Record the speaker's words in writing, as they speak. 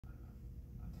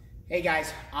Hey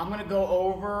guys, I'm gonna go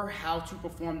over how to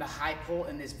perform the high pull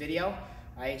in this video. All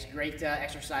right, it's a great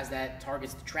exercise that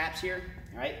targets the traps here.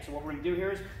 All right, so what we're gonna do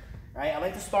here is, all right, I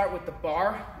like to start with the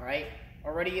bar, all right,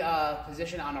 already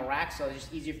positioned on a rack, so it's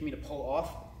just easier for me to pull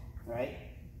off, all right.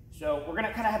 So we're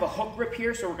gonna kind of have a hook grip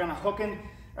here, so we're gonna hook in,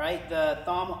 all right, the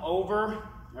thumb over,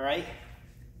 all right,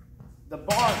 the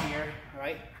bar here, all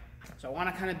right. So I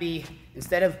wanna kind of be,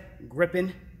 instead of gripping,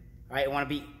 all right, I wanna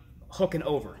be hooking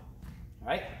over, all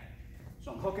right.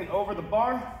 So I'm hooking over the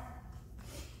bar.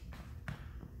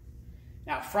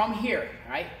 Now from here,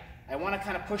 all right, I want to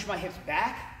kind of push my hips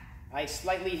back. I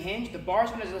slightly hinge. The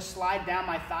bar's going to just slide down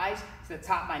my thighs to the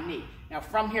top of my knee. Now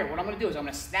from here, what I'm going to do is I'm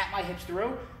going to snap my hips through.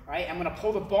 All right, I'm going to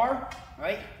pull the bar, all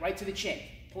right, right to the chin.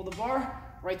 Pull the bar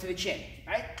right to the chin.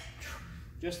 All right,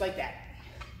 just like that.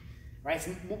 All right, it's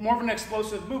more of an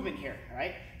explosive movement here. All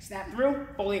right, snap through,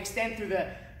 fully extend through the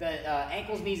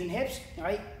ankles, knees, and hips. All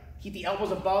right. Keep the elbows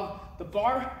above the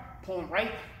bar, pulling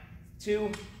right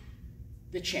to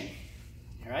the chin,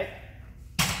 all right?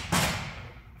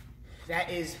 That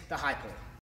is the high pull.